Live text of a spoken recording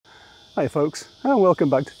Hi folks, and welcome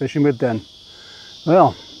back to Fishing with Den.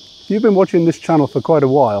 Well, if you've been watching this channel for quite a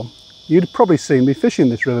while, you'd probably seen me fishing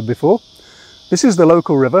this river before. This is the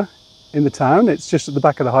local river in the town. It's just at the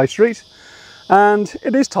back of the high street, and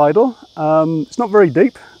it is tidal. It's not very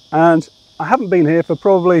deep, and I haven't been here for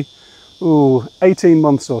probably 18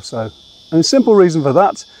 months or so. And the simple reason for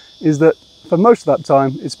that is that for most of that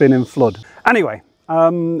time it's been in flood. Anyway,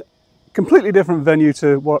 completely different venue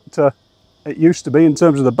to what it used to be in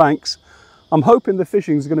terms of the banks. I'm hoping the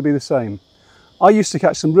fishing is going to be the same. I used to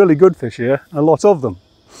catch some really good fish here, a lot of them.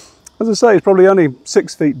 As I say, it's probably only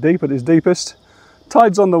 6 feet deep at its deepest.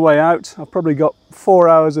 Tide's on the way out. I've probably got 4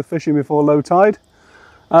 hours of fishing before low tide.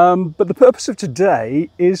 But the purpose of today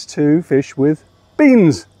is to fish with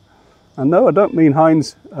beans. And no, I don't mean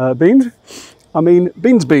Heinz beans. I mean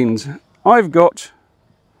beans. I've got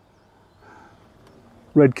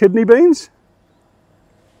red kidney beans,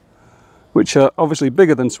 which are obviously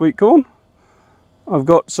bigger than sweet corn. I've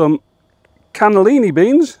got some cannellini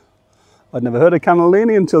beans. I'd never heard of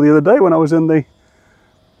cannellini until the other day when I was in the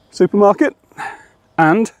supermarket.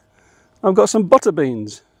 And I've got some butter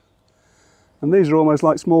beans. And these are almost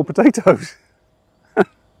like small potatoes.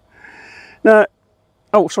 Now,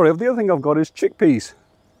 oh sorry, the other thing I've got is chickpeas.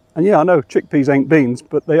 And yeah, I know chickpeas ain't beans,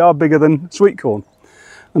 but they are bigger than sweet corn.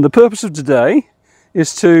 And the purpose of today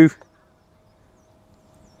is to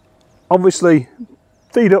obviously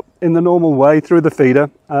feed up in the normal way through the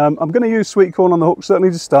feeder. I'm going to use sweet corn on the hook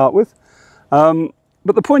certainly to start with,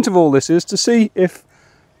 but the point of all this is to see if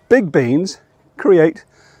big beans create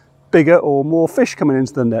bigger or more fish coming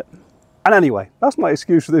into the net. And anyway, that's my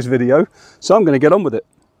excuse for this video, so I'm going to get on with it.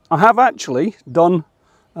 I have actually done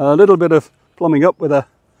a little bit of plumbing up with a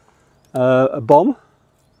bomb,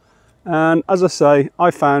 and as I say,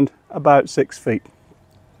 I found about 6 feet.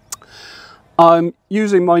 I'm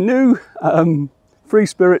using my new Free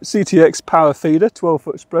Spirit CTX power feeder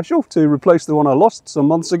 12-foot special to replace the one I lost some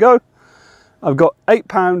months ago. I've got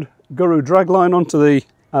 8-pound Guru drag line onto the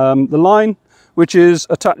line, which is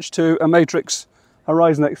attached to a Matrix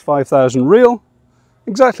Horizon X 5000 reel,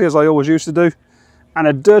 exactly as I always used to do, and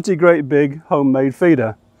a dirty great big homemade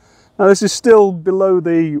feeder. Now this is still below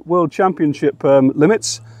the World Championship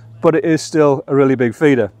limits, but it is still a really big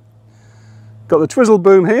feeder. Got the twizzle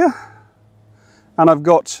boom here, and I've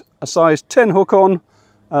got a size 10 hook on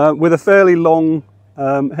with a fairly long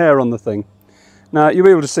hair on the thing. Now you'll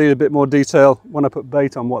be able to see a bit more detail when I put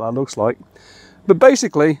bait on what that looks like. But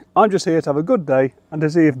basically, I'm just here to have a good day and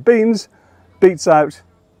to see if beans beats out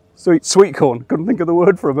sweet corn. Couldn't think of the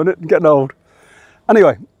word for a minute, getting old.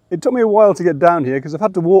 Anyway, it took me a while to get down here because I've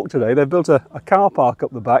had to walk today. They've built a car park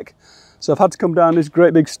up the back, so I've had to come down this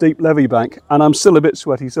great big steep levee bank, and I'm still a bit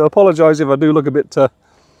sweaty, so I apologise if I do look a bit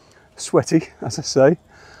sweaty, as I say.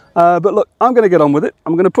 But look, I'm going to get on with it.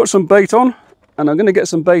 I'm going to put some bait on, and I'm going to get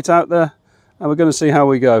some bait out there, and we're going to see how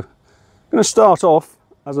we go. I'm going to start off,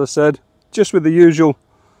 as I said, just with the usual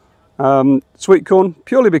sweet corn,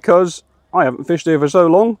 purely because I haven't fished here for so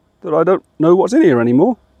long that I don't know what's in here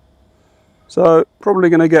anymore. So probably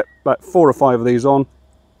going to get about 4 or 5 of these on.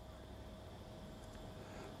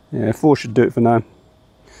 Yeah, 4 should do it for now.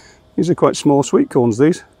 These are quite small sweet corns,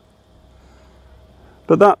 these.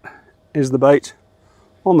 But that is the bait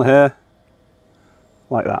on the hair,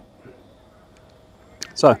 like that.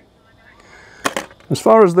 So, as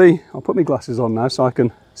far as I'll put my glasses on now so I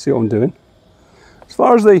can see what I'm doing. As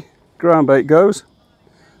far as the ground bait goes,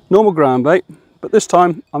 normal ground bait, but this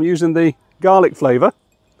time I'm using the garlic flavour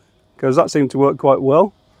because that seemed to work quite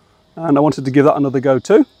well, and I wanted to give that another go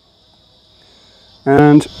too.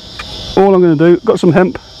 And all I'm going to do, got some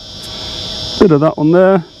hemp, bit of that on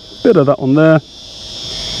there, bit of that on there,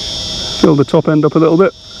 fill the top end up a little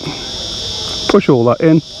bit, push all that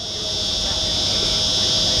in.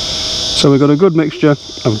 So we've got a good mixture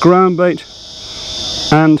of ground bait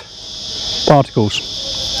and particles.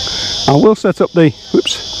 I will set up the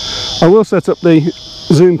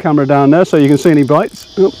zoom camera down there so you can see any bites.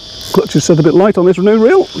 Oh, clutch is set a bit light on this new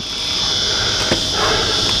reel.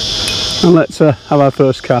 And let's have our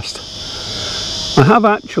first cast. I have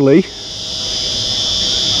actually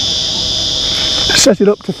set it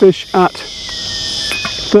up to fish at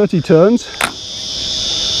 30 turns,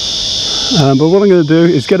 but what I'm going to do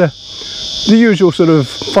is get the usual sort of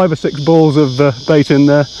 5 or 6 balls of bait in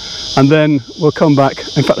there, and then we'll come back.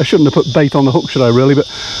 In fact, I shouldn't have put bait on the hook, should I really? But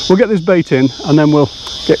we'll get this bait in and then we'll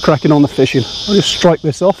get cracking on the fishing. I'll just strike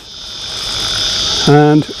this off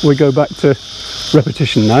and we go back to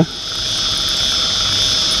repetition now.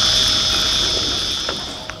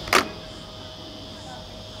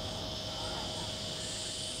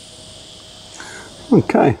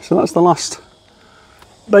 Okay, so that's the last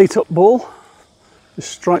bait up ball, just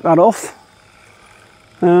strike that off,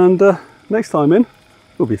 and next time in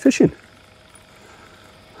we'll be fishing.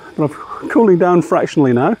 But I'm cooling down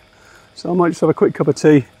fractionally now, so I might just have a quick cup of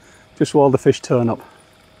tea just while the fish turn up.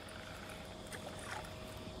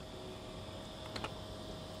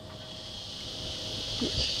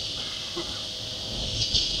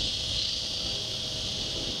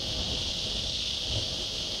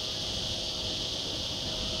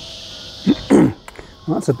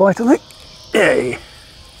 That's a bite, I think. Yay!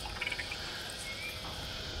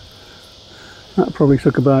 That probably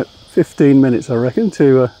took about 15 minutes, I reckon,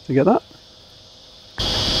 to get that.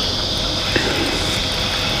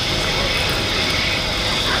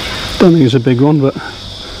 Don't think it's a big one, but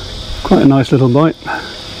quite a nice little bite. I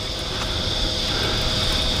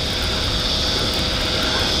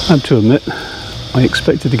have to admit, I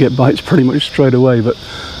expected to get bites pretty much straight away, but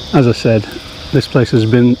as I said, this place has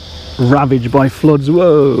been ravaged by floods.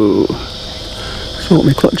 Whoa! Sort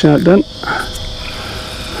my clutch out then.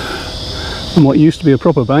 And what used to be a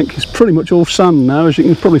proper bank is pretty much all sand now, as you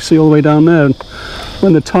can probably see all the way down there. And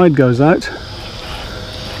when the tide goes out,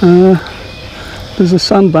 there's a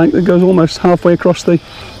sand bank that goes almost halfway across the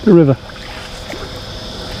river.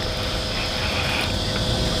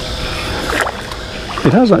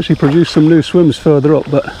 It has actually produced some new swims further up,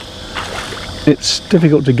 but it's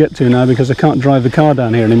difficult to get to now because I can't drive the car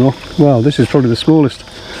down here anymore. Wow, this is probably the smallest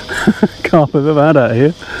carp I've ever had out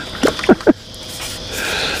here.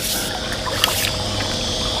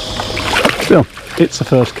 Still, it's the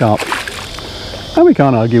first carp, and we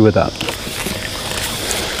can't argue with that.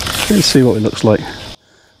 Let's see what it looks like.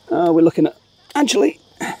 We're looking at, actually,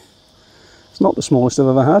 it's not the smallest I've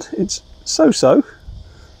ever had. It's so-so.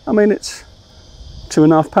 I mean, it's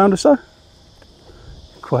 2.5 pound or so.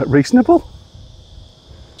 Quite reasonable.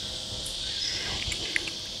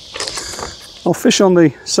 I'll fish on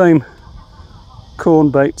the same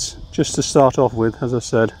corn baits just to start off with, as I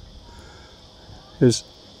said, because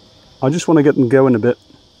I just want to get them going a bit,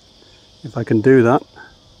 if I can do that,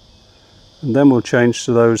 and then we'll change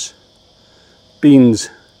to those beans.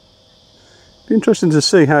 Be interesting to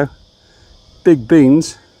see how big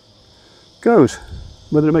beans goes,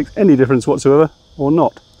 whether it makes any difference whatsoever or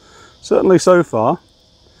not. Certainly so far,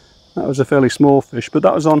 that was a fairly small fish, but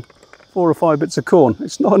that was on 4 or 5 bits of corn.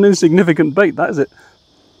 It's not an insignificant bait, that is it?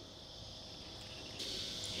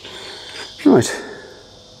 Right,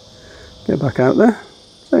 get back out there.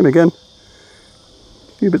 Same again.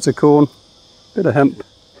 A few bits of corn, bit of hemp,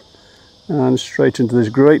 and straight into this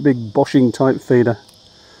great big boshing type feeder.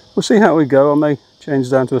 We'll see how we go. I may change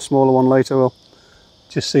down to a smaller one later. We'll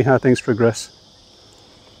just see how things progress.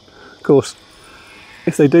 Of course,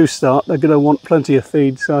 if they do start, they're going to want plenty of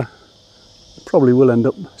feed, so probably will end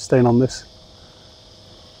up staying on this.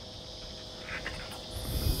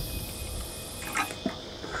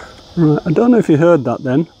 Right, I don't know if you heard that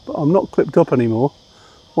then, but I'm not clipped up anymore.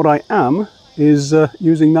 What I am is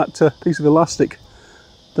using that piece of elastic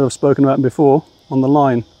that I've spoken about before on the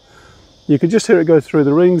line. You can just hear it go through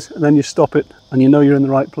the rings, and then you stop it and you know you're in the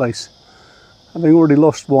right place. Having already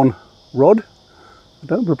lost one rod, I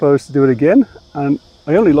don't propose to do it again, and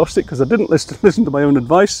I only lost it because I didn't listen to my own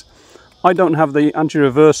advice. I don't have the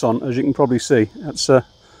anti-reverse on, as you can probably see. That's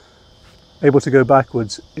able to go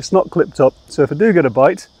backwards. It's not clipped up, so if I do get a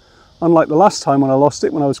bite, unlike the last time when I lost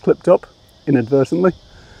it, when I was clipped up inadvertently,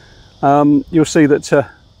 you'll see that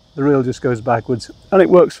the reel just goes backwards, and it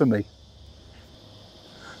works for me.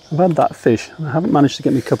 I've had that fish, and I haven't managed to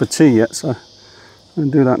get me a cup of tea yet, so I'm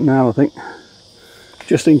going to do that now, I think.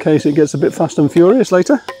 Just in case it gets a bit fast and furious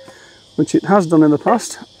later, which it has done in the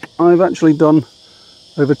past. I've actually done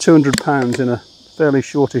over 200 pounds in a fairly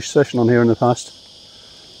shortish session on here in the past.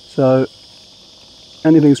 So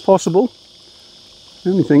anything's possible. The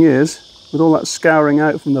only thing is, with all that scouring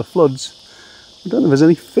out from the floods, I don't know if there's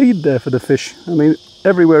any feed there for the fish. I mean,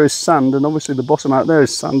 everywhere is sand, and obviously the bottom out there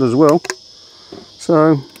is sand as well.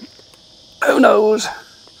 So, who knows?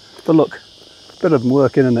 But look, bit of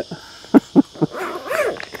work in, isn't it?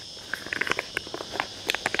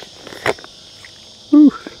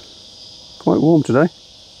 Ooh, quite warm today.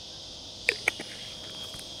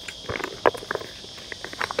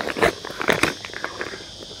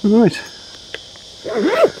 Right,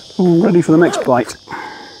 all ready for the next bite.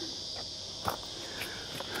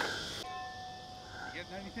 You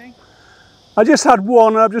getting anything? I just had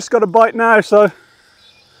one and I've just got a bite now, so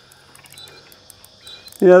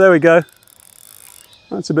yeah, there we go.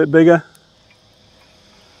 That's a bit bigger.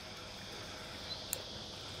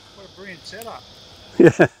 What a brilliant setup. Yeah,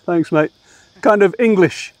 thanks mate. Kind of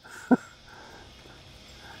English.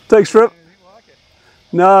 Takes forever. Anything like it.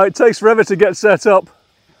 No, it takes forever to get set up.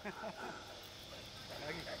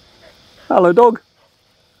 Hello, dog.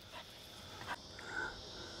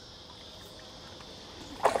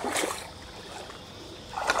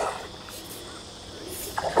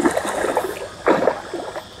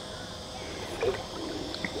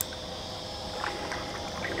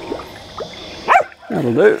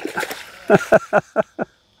 That'll do.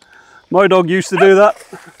 My dog used to do that.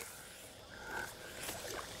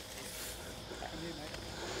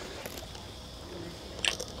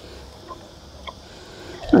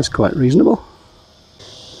 That's quite reasonable.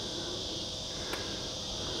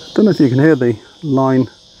 Don't know if you can hear the line,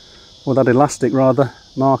 or that elastic rather,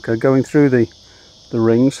 marker going through the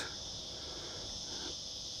rings.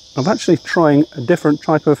 I'm actually trying a different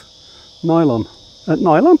type of nylon.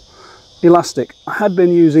 Elastic. I had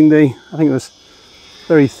been using the, I think it was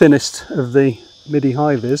very thinnest of the midi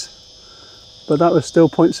high-vis, but that was still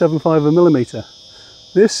 0.75 a millimetre.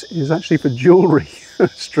 This is actually for jewellery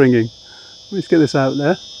stringing. Let's get this out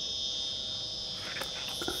there.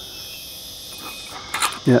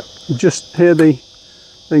 Yeah, you just hear the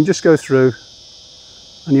thing just go through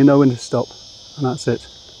and you know when to stop, and that's it.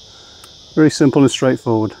 Very simple and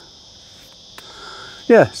straightforward.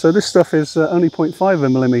 Yeah, so this stuff is only 0.5 of a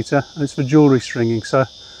millimetre and it's for jewellery stringing, so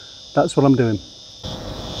that's what I'm doing.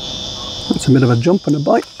 That's a bit of a jump and a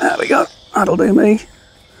bite. There we go, that'll do me.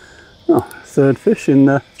 Oh, third fish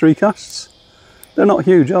in 3 casts. They're not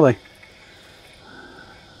huge, are they?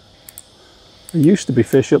 There used to be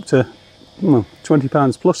fish up to 20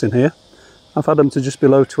 pounds plus in here. I've had them to just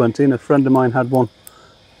below 20 and a friend of mine had one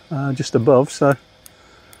just above, so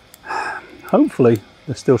hopefully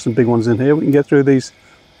there's still some big ones in here. We can get through these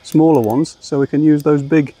smaller ones so we can use those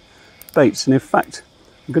big baits. And in fact,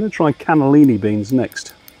 I'm going to try cannellini beans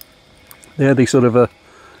next. They're the sort of a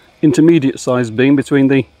intermediate sized bean between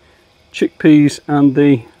the chickpeas and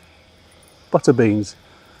the butter beans.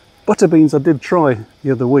 Butter beans I did try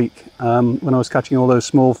the other week when I was catching all those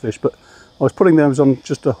small fish, but I was putting those on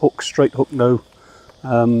just a hook, straight hook, no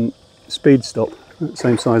speed stop.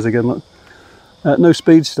 Same size again, look. No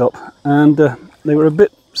speed stop, and they were a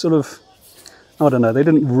bit sort of, I don't know, they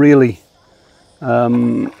didn't really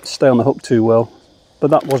stay on the hook too well,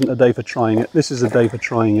 but that wasn't a day for trying it. This is a day for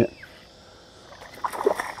trying it.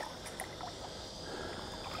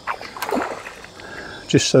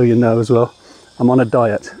 Just so you know as well, I'm on a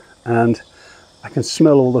diet and I can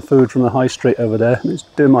smell all the food from the high street over there and it's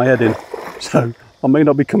doing my head in, so I may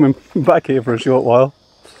not be coming back here for a short while.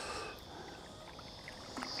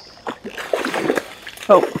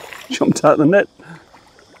 Oh, jumped out the net.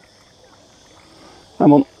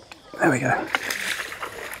 Come on, there we go.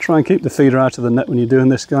 Try and keep the feeder out of the net when you're doing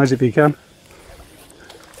this, guys, if you can.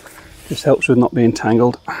 Just helps with not being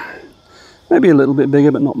tangled. Maybe a little bit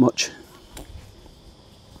bigger, but not much.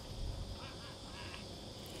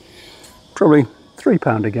 Probably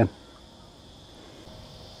 £3 again.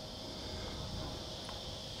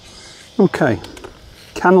 Okay,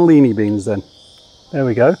 cannellini beans then. There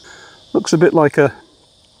we go. Looks a bit like a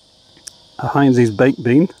Heinz's baked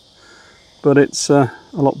bean, but it's a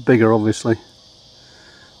lot bigger, obviously.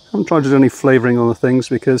 I haven't tried to do any flavouring on the things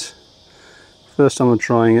because first time I'm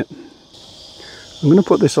trying it. I'm going to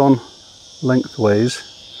put this on lengthways.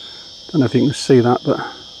 Don't know if you can see that, but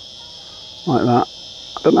like that.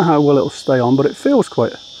 I don't know how well it'll stay on, but it feels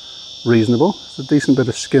quite reasonable. There's a decent bit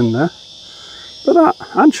of skin there. But that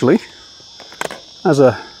actually, as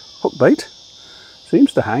a hook bait,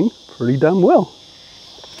 seems to hang pretty damn well.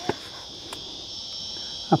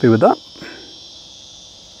 Happy with that.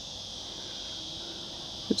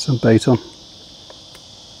 Get some bait on.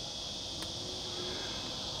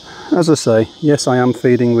 As I say, yes, I am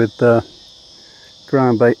feeding with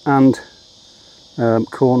ground bait and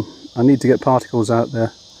corn. I need to get particles out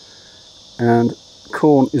there, and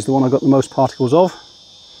corn is the one I got the most particles of,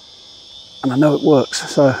 and I know it works,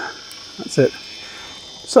 so that's it.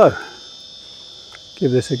 So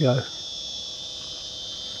give this a go.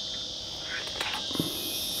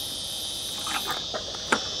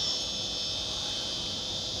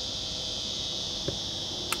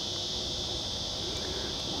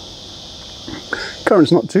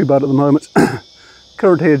 Current's not too bad at the moment.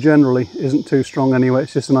 Current here generally isn't too strong anyway,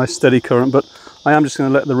 it's just a nice steady current, but I am just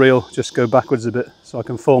going to let the reel just go backwards a bit so I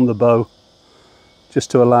can form the bow, just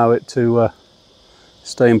to allow it to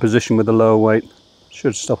stay in position with the lower weight.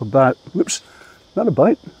 Should stop about, whoops, is that a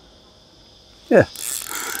bite? Yeah.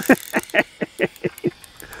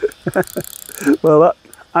 Well, that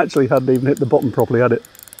actually hadn't even hit the bottom properly, had it?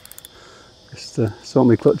 Just sort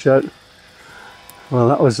my clutch out. Well,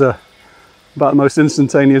 that was about the most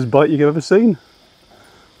instantaneous bite you've ever seen.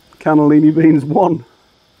 Cannellini beans 1.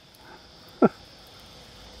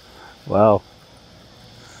 Wow.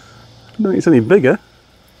 don't think it's any bigger.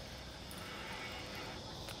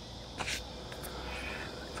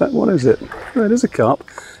 In fact, what is it? Oh, it is a carp.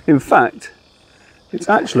 In fact, it's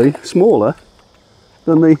actually smaller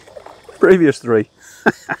than the previous three.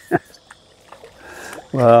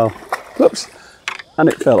 Well, whoops, and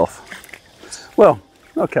it fell off. Well,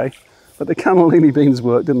 okay, but the cannellini beans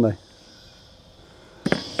worked, didn't they?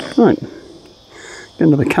 Right, get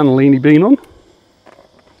another cannellini bean on.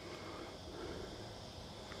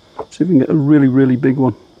 See if we can get a really, really big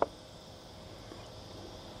one.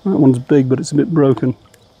 That one's big, but it's a bit broken.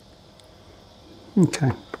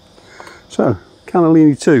 Okay, so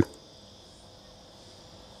cannellini 2.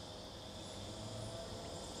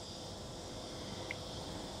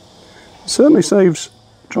 Certainly saves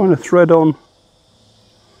trying to thread on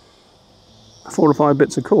 4 or 5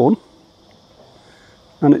 bits of corn,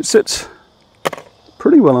 and it sits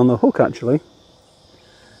pretty well on the hook actually.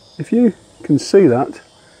 If you can see that,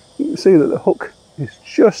 you can see that the hook is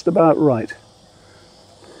just about right.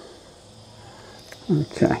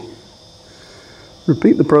 Okay,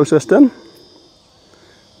 repeat the process then,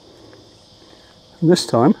 and this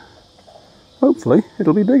time hopefully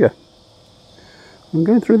it'll be bigger. I'm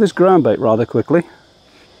going through this ground bait rather quickly,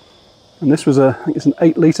 and this was I think it's an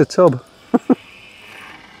 8-litre tub.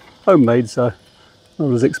 Homemade, so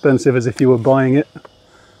not as expensive as if you were buying it,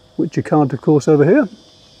 which you can't of course over here.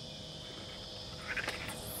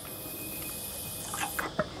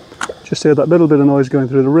 Just hear that little bit of noise going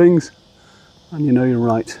through the rings and you know you're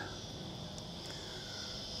right.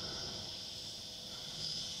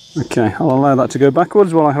 Okay, I'll allow that to go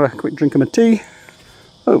backwards while I have a quick drink of my tea.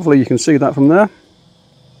 Hopefully you can see that from there.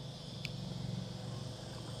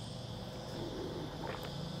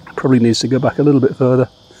 Probably needs to go back a little bit further.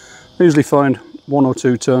 I usually find 1 or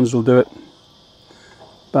 2 turns will do it.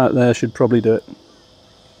 About there should probably do it.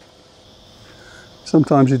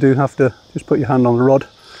 Sometimes you do have to just put your hand on the rod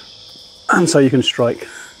and so you can strike.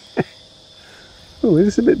 Oh, is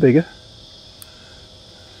this a bit bigger?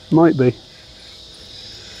 Might be.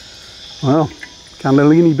 Well,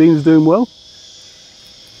 Cannellini Beans doing well.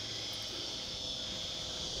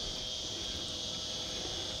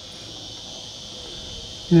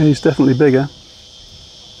 Yeah, he's definitely bigger.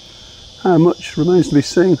 How much remains to be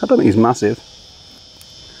seen. I don't think he's massive.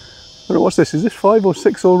 But what's this? Is this 5 or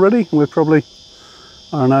 6 already? And we're probably,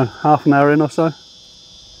 I don't know, half an hour in or so.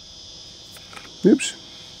 Oops.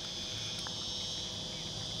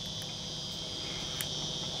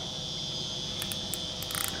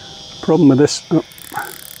 Problem with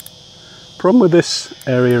this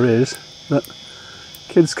area is that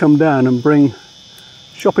kids come down and bring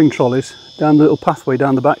shopping trolleys down the little pathway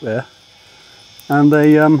down the back there, and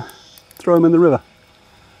they throw them in the river,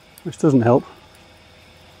 which doesn't help.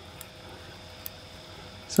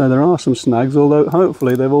 So there are some snags, although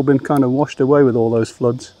hopefully they've all been kind of washed away with all those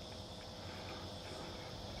floods.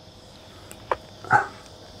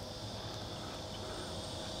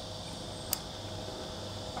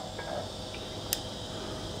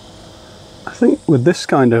 I think with this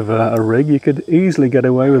kind of a rig you could easily get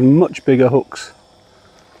away with much bigger hooks.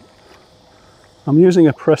 I'm using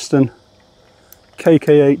a Preston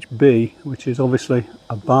KKHB, which is obviously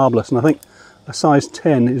a barbless, and I think a size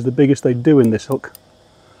 10 is the biggest they do in this hook.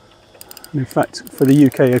 And in fact, for the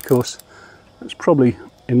UK, of course, it's probably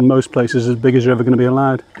in most places as big as you're ever going to be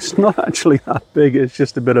allowed. It's not actually that big, it's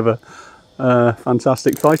just a bit of a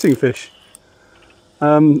fantastic fighting fish.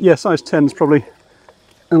 Yeah, size 10 is probably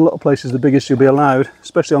in a lot of places the biggest you'll be allowed,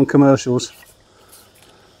 especially on commercials.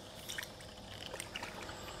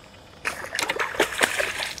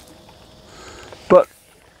 But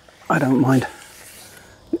I don't mind.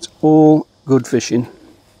 It's all good fishing.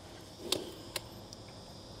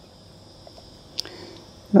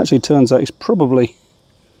 It actually turns out he's probably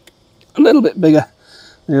a little bit bigger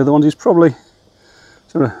than the other ones. He's probably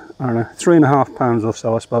sort of, I don't know, 3.5 pounds or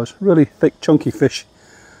so, I suppose. Really thick, chunky fish.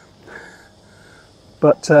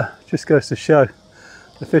 But just goes to show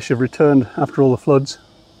the fish have returned after all the floods.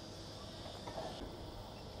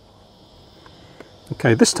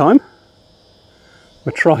 Okay, this time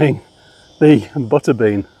we're trying the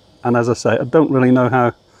butterbean, and as I say, I don't really know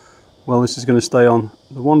how well this is going to stay on.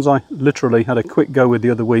 The ones I literally had a quick go with the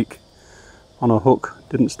other week on a hook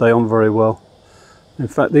didn't stay on very well. In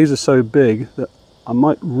fact, these are so big that I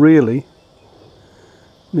might really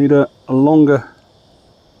need a longer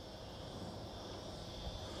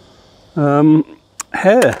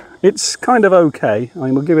hair. It's kind of okay, I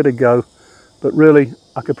mean, we'll give it a go, but really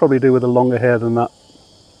I could probably do with a longer hair than that.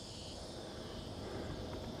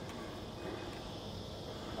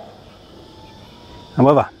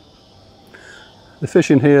 However, the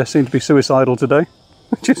fish in here seem to be suicidal today.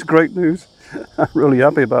 which is great news. I'm really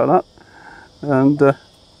happy about that. And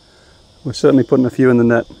we're certainly putting a few in the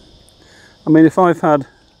net. I mean, if I've had,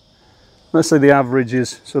 let's say the average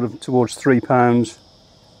is sort of towards £3,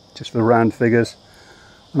 just for round figures,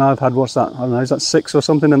 and I've had, what's that, I don't know, is that 6 or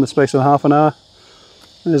something in the space of half an hour?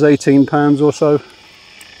 There's £18 or so.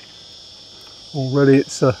 Already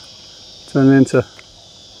it's turning into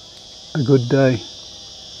a good day.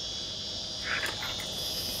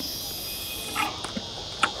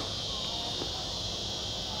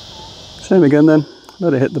 Same again then,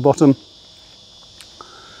 let it hit the bottom.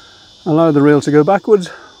 Allow the reel to go backwards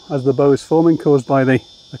as the bow is forming, caused by the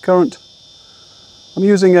current. I'm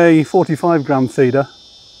using a 45 gram feeder,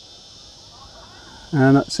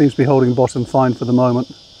 and that seems to be holding bottom fine for the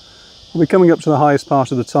moment. We'll be coming up to the highest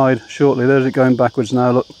part of the tide shortly. There's it going backwards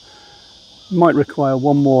now, look. Might require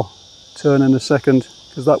one more turn in a second,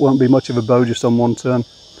 because that won't be much of a bow just on one turn.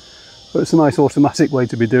 But it's a nice automatic way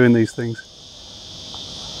to be doing these things.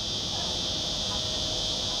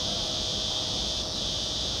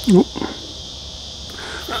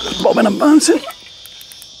 Bobbing and bouncing.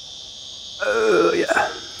 Oh yeah.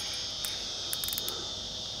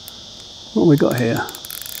 What have we got here?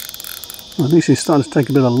 Well, at least he's starting to take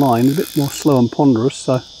a bit of line, a bit more slow and ponderous,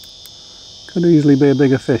 so could easily be a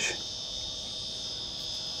bigger fish.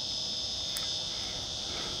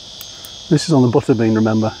 This is on the butterbean,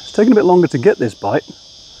 remember. It's taken a bit longer to get this bite,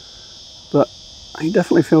 but he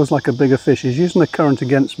definitely feels like a bigger fish. He's using the current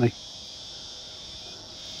against me,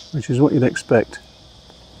 which is what you'd expect.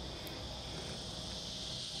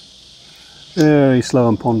 Very slow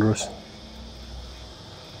and ponderous.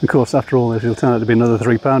 Of course, after all this, he'll turn out to be another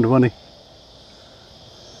 £3, won't he?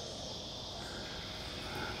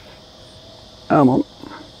 Come on.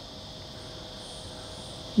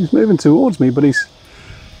 He's moving towards me, but you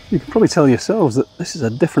can probably tell yourselves that this is a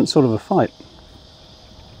different sort of a fight.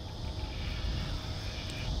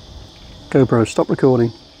 GoPro, stop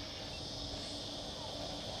recording.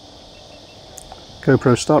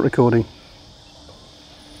 GoPro, start recording.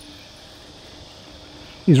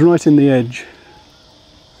 He's right in the edge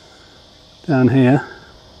down here,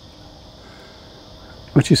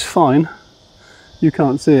 which is fine. You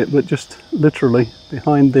can't see it, but just literally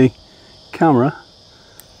behind the camera,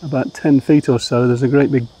 about 10 feet or so, there's a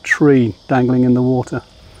great big tree dangling in the water.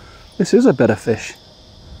 This is a better fish.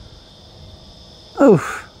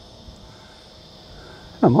 Oh,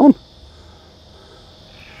 come on.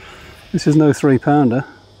 This is no £3.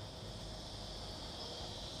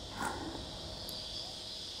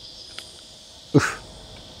 Oof.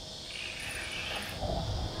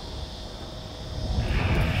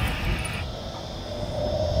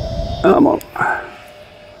 Come on.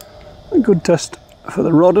 A good test for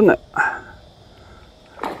the rod, isn't it?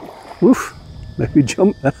 Oof. Let me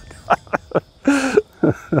jump there.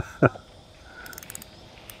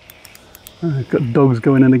 I've got dogs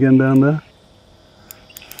going in again down there.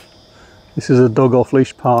 This is a dog off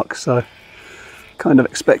leash park, so kind of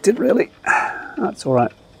expected really. That's all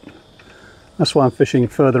right. That's why I'm fishing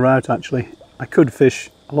further out actually. I could fish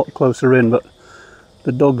a lot closer in, but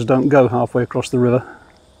the dogs don't go halfway across the river.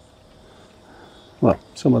 Well,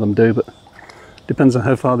 some of them do, but depends on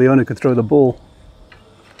how far the owner could throw the ball.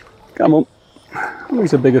 Come on. Oh,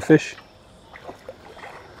 he's a bigger fish.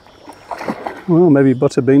 Well, maybe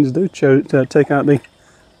butterbeans do take out the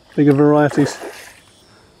bigger varieties.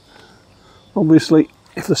 Obviously,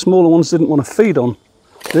 if the smaller ones didn't want to feed on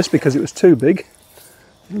this because it was too big,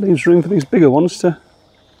 it leaves room for these bigger ones to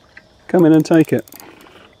come in and take it.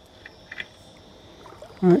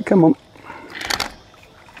 All right, come on.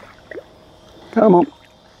 Come on.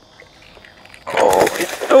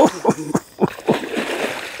 Oh.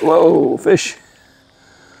 Whoa, fish.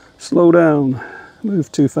 Slow down.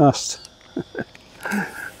 Move too fast.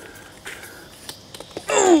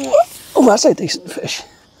 Oh, that's a decent fish.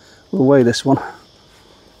 We'll weigh this one.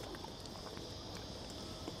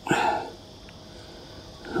 I'll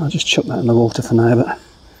just chuck that in the water for now, but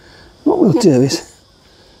what we'll do is,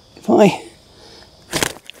 if I...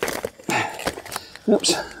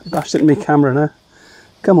 Oops, bashed it in my camera now.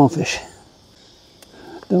 Come on, fish.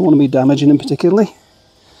 Don't want to be damaging him particularly.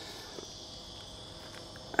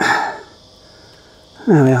 There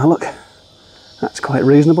we are, look. That's quite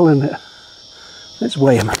reasonable, isn't it? Let's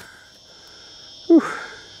weigh him. Whew.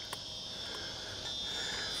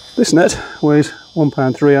 This net weighs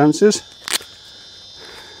 £1 3 ounces.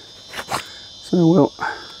 So we'll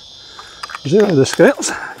zero the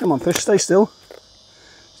scales. Come on, fish, stay still.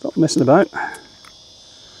 Stop messing about.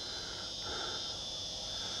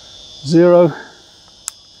 0.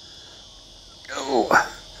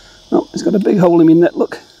 Oh, it's got a big hole in my net,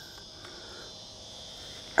 look.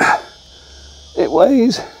 it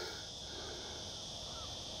weighs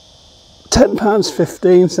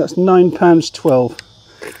 £10.15, so that's £9.12.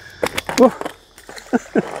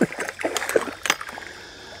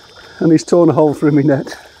 And he's torn a hole through my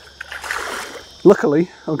net. Luckily,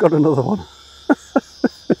 I've got another one.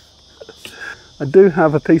 I do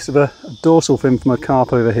have a piece of a dorsal fin from a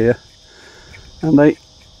carp over here, and they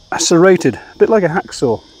are serrated, a bit like a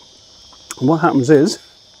hacksaw. And what happens is,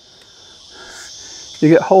 you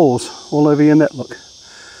get holes all over your net, look.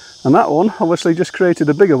 And that one obviously just created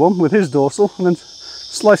a bigger one with his dorsal and then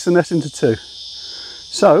sliced the net into two.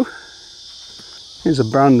 So, here's a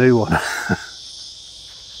brand new one.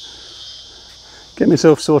 Get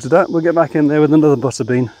myself sorted out, we'll get back in there with another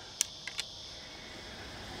butterbean.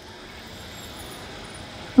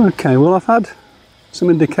 Okay, well, I've had some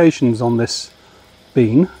indications on this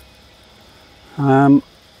bean.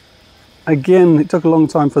 Again, it took a long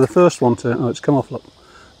time for the first one to... Oh, it's come off, look.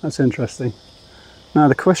 That's interesting. Now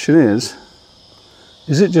the question is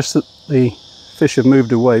it just that the fish have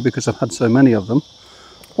moved away because I've had so many of them?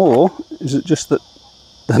 Or is it just that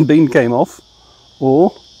the bean came off?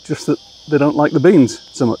 Or just that they don't like the beans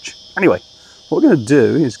so much? Anyway, what we're going to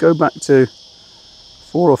do is go back to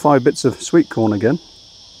 4 or 5 bits of sweet corn again,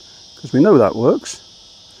 because we know that works,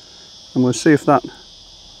 and we'll see if that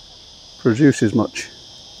produces much.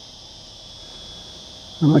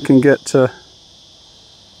 And I can get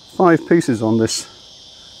 5 pieces on this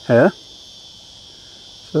hair,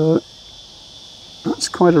 so that's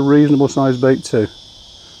quite a reasonable size bait too.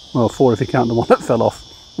 Well, 4 if you count the one that fell off.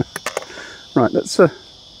 Right, let's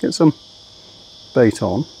get some bait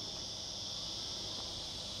on.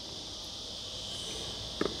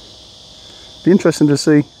 Be interesting to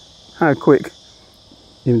see how quick,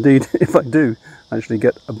 indeed, if I do actually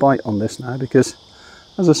get a bite on this now, because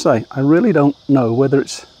as I say, I really don't know whether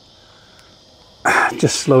it's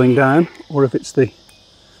just slowing down or if it's the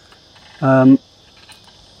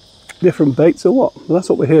different baits or what. Well, that's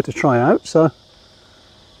what we're here to try out, so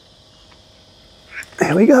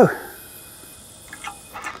here we go.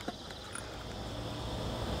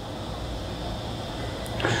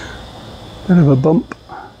 Bit of a bump.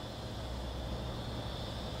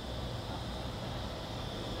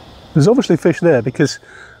 There's obviously fish there, because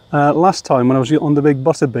last time when I was on the big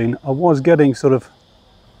butterbean, I was getting sort of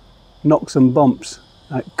knocks and bumps.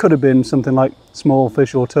 It could have been something like small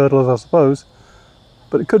fish or turtles, I suppose,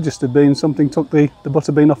 but it could just have been something took the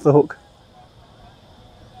butterbean off the hook.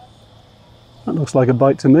 That looks like a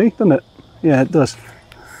bite to me, doesn't it? Yeah, it does.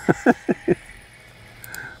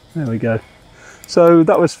 There we go. So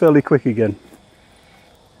that was fairly quick again.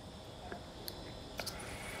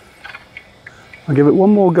 I'll give it one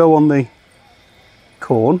more go on the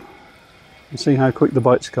corn and see how quick the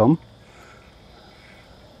bites come,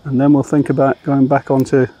 and then we'll think about going back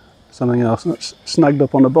onto something else. That's snagged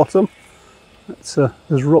up on the bottom.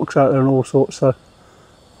 There's rocks out there and all sorts, so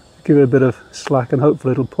give it a bit of slack and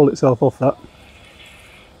hopefully it'll pull itself off that.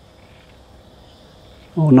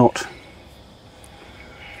 Or not.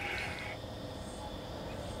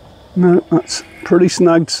 No, that's pretty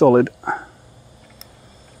snagged solid.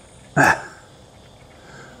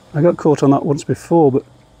 I got caught on that once before, but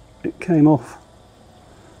it came off.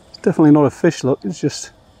 It's definitely not a fish, look, it's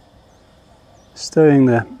just staying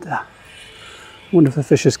there. I wonder if the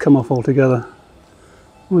fish has come off altogether.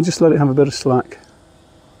 We'll just let it have a bit of slack.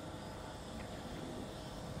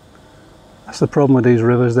 That's the problem with these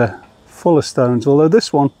rivers, they're full of stones, although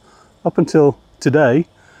this one, up until today,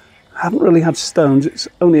 haven't really had stones, it's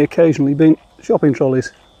only occasionally been shopping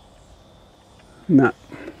trolleys. Nah.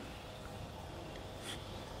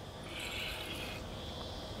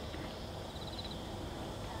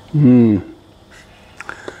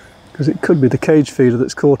 Because it could be the cage feeder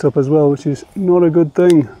that's caught up as well, which is not a good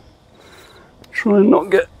thing. Try and not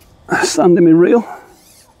get sand in my reel.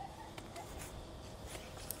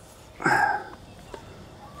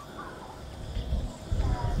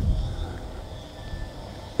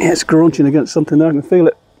 Yeah, it's crunching against something there, I can feel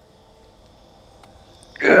it.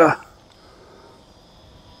 Yeah.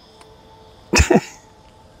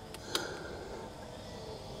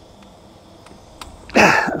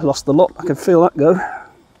 I've lost the lot, I can feel that go.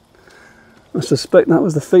 I suspect that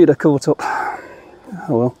was the feeder caught up.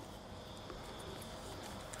 Oh well.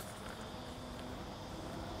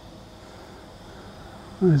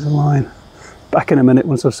 There's the line. Back in a minute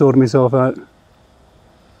once I've sorted myself out.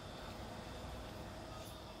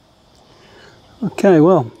 Okay,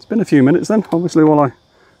 well, it's been a few minutes then, obviously, while I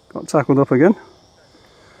got tackled up again.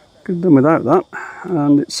 Could have done without that,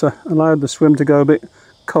 and it's allowed the swim to go a bit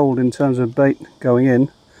cold in terms of bait going in.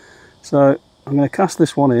 So I'm going to cast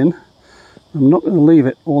this one in, I'm not going to leave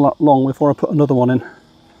it all that long before I put another one in,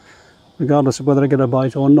 regardless of whether I get a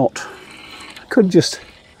bite or not. I could just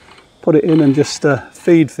put it in and just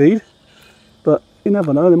feed, but you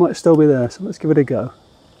never know, they might still be there, so let's give it a go.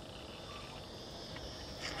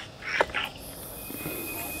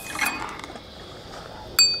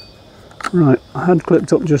 Right, I had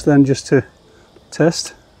clipped up just then just to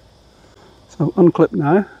test, so unclip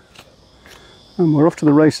now, and we're off to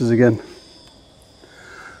the races again.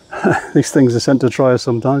 These things are sent to try us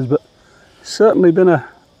sometimes, but it's certainly been a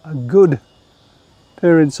good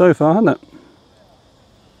period so far, hasn't it?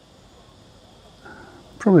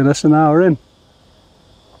 Probably less than an hour in.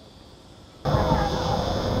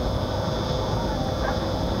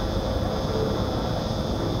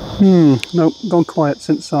 Nope, gone quiet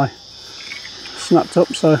since I snapped up,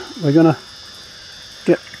 so we're gonna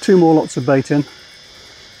get 2 more lots of bait in.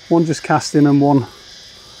 One just casting and one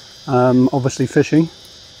obviously fishing.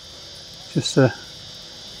 Just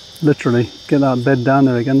literally get that bed down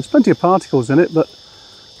there again. There's plenty of particles in it, but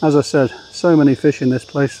as I said, so many fish in this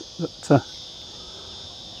place that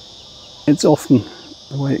it's often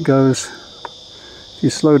the way it goes. If you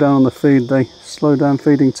slow down on the feed, they slow down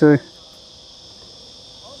feeding too.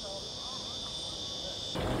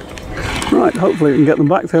 Right, hopefully we can get them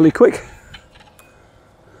back fairly quick.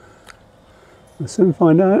 We'll soon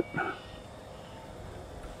find out.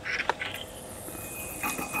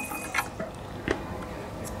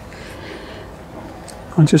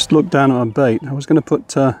 I just looked down at my bait. I was going to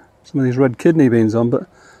put some of these red kidney beans on, but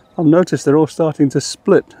I've noticed they're all starting to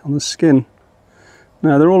split on the skin.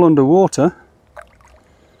 Now they're all underwater,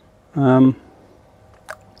 but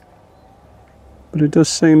it does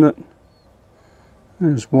seem that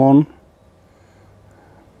there's one.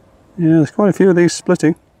 Yeah, there's quite a few of these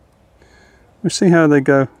splitting. We'll see how they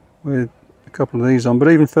go with a couple of these on, but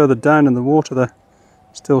even further down in the water they're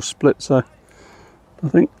still split, so I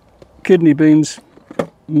think kidney beans,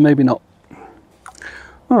 maybe not.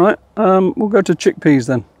 Alright, we'll go to chickpeas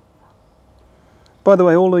then. By the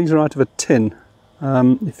way, all these are out of a tin.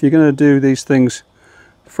 If you're going to do these things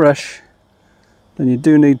fresh, then you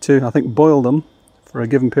do need to, I think, boil them for a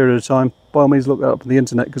given period of time. By all means, look that up on the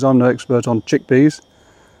internet because I'm no expert on chickpeas.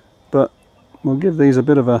 But we'll give these a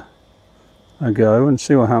bit of a go and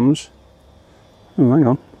see what happens. Oh, hang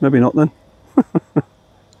on, maybe not then.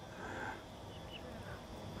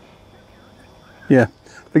 Yeah,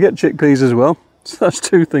 forget chickpeas as well. So that's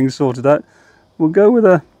 2 things sorted out. We'll go with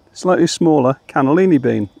a slightly smaller cannellini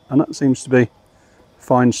bean, and that seems to be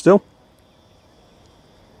fine still.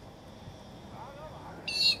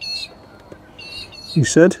 You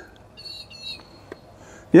said?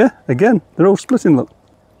 Yeah, again, they're all splitting, look.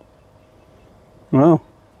 Wow.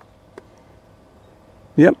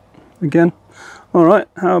 Yep, again. Alright,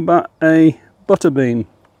 how about a butter bean?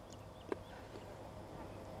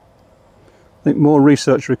 I think more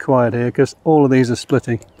research required here because all of these are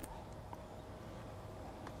splitting.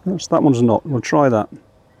 Yes, that one's not. We'll try that.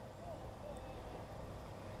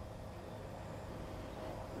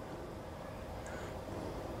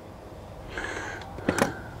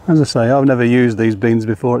 As I say, I've never used these beans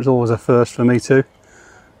before. It's always a first for me too.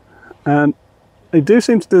 And they do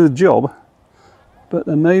seem to do the job, but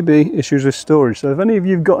there may be issues with storage. So if any of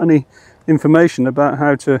you've got any information about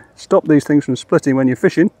how to stop these things from splitting when you're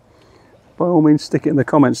fishing, by all means stick it in the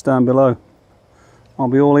comments down below. I'll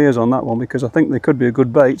be all ears on that one because I think they could be a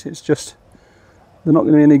good bait. It's just they're not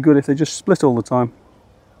going to be any good if they just split all the time.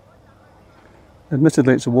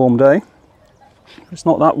 Admittedly, it's a warm day. It's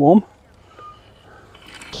not that warm.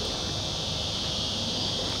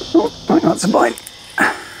 Oh, I think that's a bite.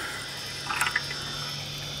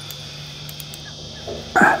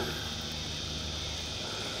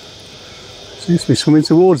 Seems to be swimming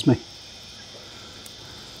towards me.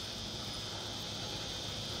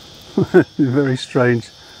 Very strange.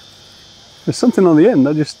 There's something on the end,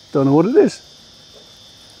 I just don't know what it is.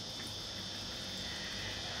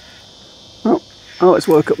 Oh, it's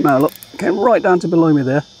woke up now, look. Came right down to below me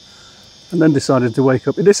there and then decided to wake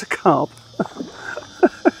up. It is a carp.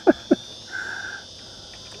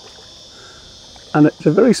 And it's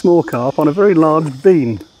a very small carp on a very large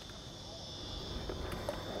bean.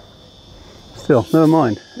 Still, never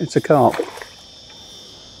mind, it's a carp.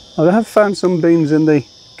 I have found some beans in the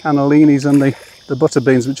cannellinis and the butter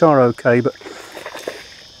beans, which are okay, but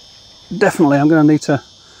definitely I'm going to need to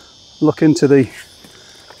look into the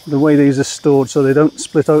way these are stored so they don't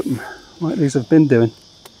split open like these have been doing.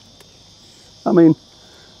 I mean,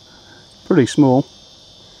 pretty small,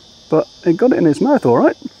 but it got it in its mouth all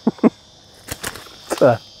right.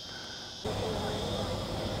 There.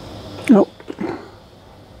 Oh,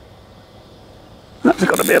 that's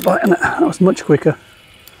got to be be a bite in it. That was much quicker.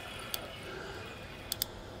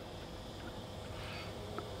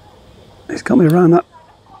 He's got me around that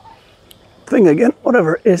thing again,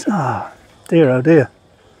 whatever it is. Ah, dear, oh dear.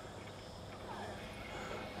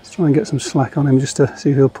 Let's try and get some slack on him just to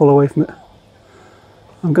see if he'll pull away from it.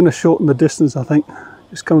 I'm going to shorten the distance, I think.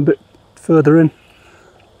 Just come a bit further in.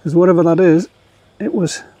 Because whatever that is, it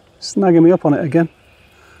was snagging me up on it again.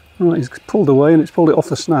 Right, he's pulled away and it's pulled it off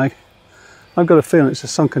the snag. I've got a feeling it's a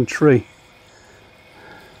sunken tree.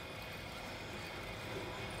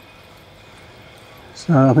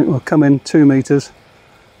 So I think we'll come in 2 meters,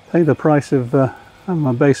 pay the price of having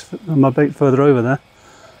my bait further over there,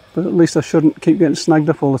 but at least I shouldn't keep getting snagged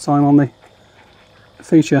up all the time on the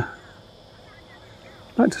feature.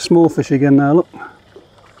 Back to small fish again now, look.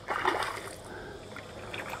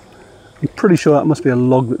 I'm pretty sure that must be a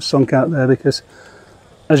log that's sunk out there, because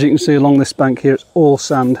as you can see along this bank here, it's all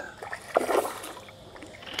sand.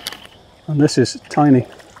 And this is tiny.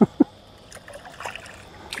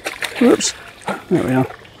 Whoops. There we are.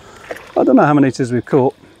 I don't know how many it is we've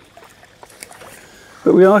caught,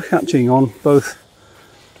 but we are catching on both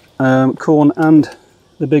corn and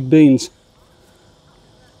the big beans.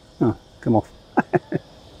 Oh, come off.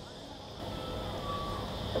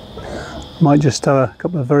 Might just have a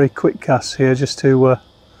couple of very quick casts here just to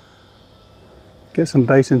get some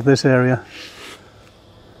bait into this area.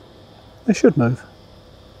 They should move.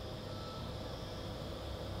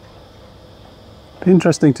 Be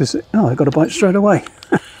interesting to see. Oh, I got a bite straight away.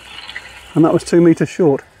 And that was 2 meters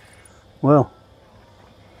short. Well.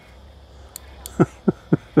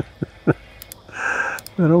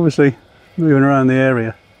 They're obviously moving around the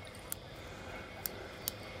area.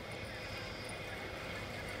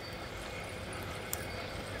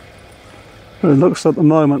 But it looks at the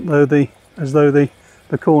moment though as though the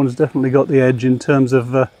corn's definitely got the edge in terms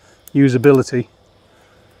of usability.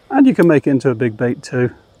 And you can make it into a big bait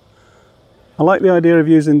too. I like the idea of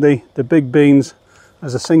using the big beans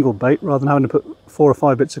as a single bait rather than having to put 4 or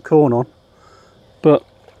 5 bits of corn on. But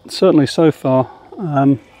certainly so far,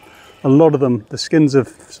 a lot of them, the skins have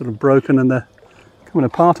sort of broken and they're coming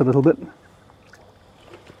apart a little bit.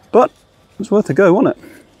 But it's worth a go, wasn't it?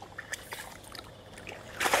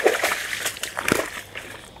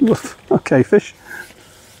 Oof, okay, fish.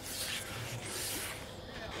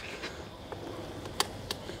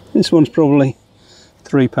 This one's probably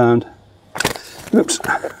 £3. Oops.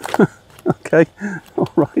 Okay,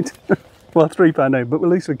 all right. Well, £3 no, but at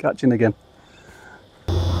least we're catching again.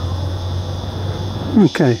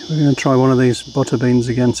 Okay, we're going to try one of these butter beans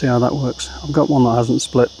again, see how that works. I've got one that hasn't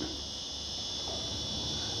split.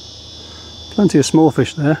 Plenty of small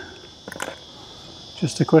fish there.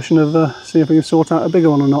 Just a question of see if we can sort out a bigger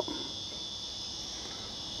one or not.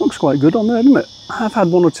 Looks quite good on there, doesn't it? I have had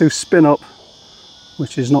 1 or 2 spin up,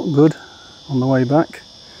 which is not good on the way back.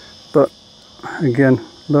 But again,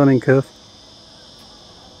 learning curve.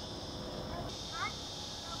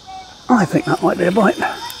 I think that might be a bite.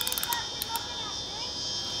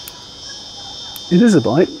 It is a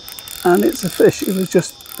bite, and it's a fish. It was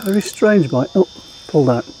just a very strange bite. Oh, pulled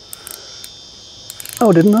out.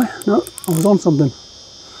 Oh, didn't I? No, I was on something.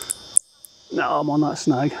 No, I'm on that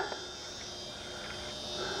snag.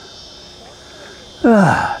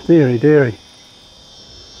 Ah, dearie, dearie.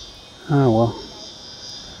 Oh well.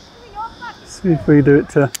 See if we do it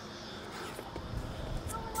to...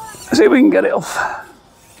 see if we can get it off.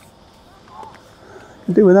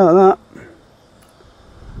 Can do without that.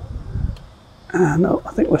 No,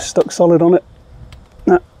 I think we're stuck solid on it.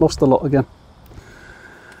 Nah, lost the lot again.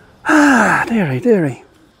 Ah, dearie, dearie.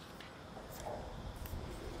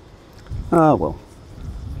 Ah, well.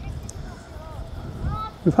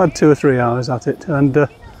 We've had 2 or 3 hours at it, and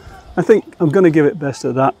I think I'm going to give it best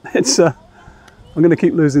at that. It's I'm going to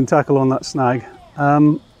keep losing tackle on that snag.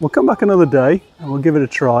 We'll come back another day and we'll give it a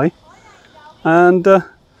try. And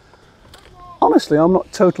honestly, I'm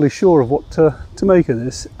not totally sure of what to make of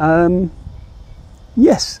this.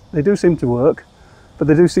 Yes, they do seem to work, but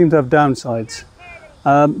they do seem to have downsides.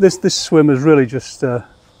 This swim has really just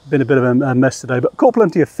been a bit of a mess today, but caught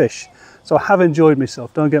plenty of fish, so I have enjoyed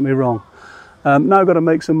myself, don't get me wrong. Now I've got to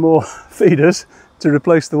make some more feeders to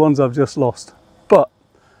replace the ones I've just lost. But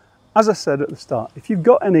as I said at the start, if you've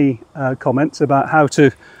got any comments about how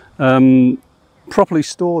to properly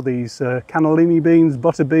store these cannellini beans,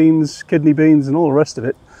 butter beans, kidney beans and all the rest of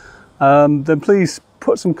it, then please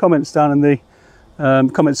put some comments down in the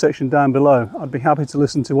comment section down below. I'd be happy to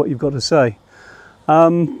listen to what you've got to say.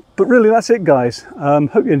 But really that's it, guys.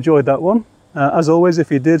 Hope you enjoyed that one. As always,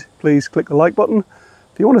 if you did, please click the like button.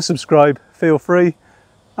 If you want to subscribe, feel free.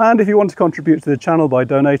 And if you want to contribute to the channel by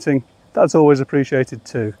donating, that's always appreciated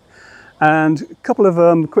too. And a couple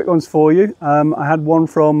of quick ones for you. I had one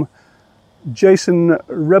from Jason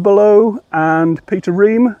Rebelo and Peter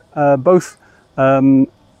Ream, both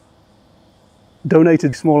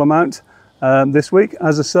donated a small amount this week.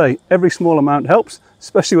 As I say, every small amount helps,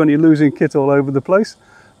 especially when you're losing kit all over the place.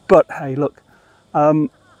 But hey, look,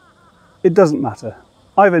 it doesn't matter.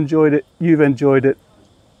 I've enjoyed it, you've enjoyed it.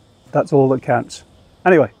 That's all that counts.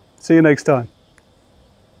 Anyway, see you next time.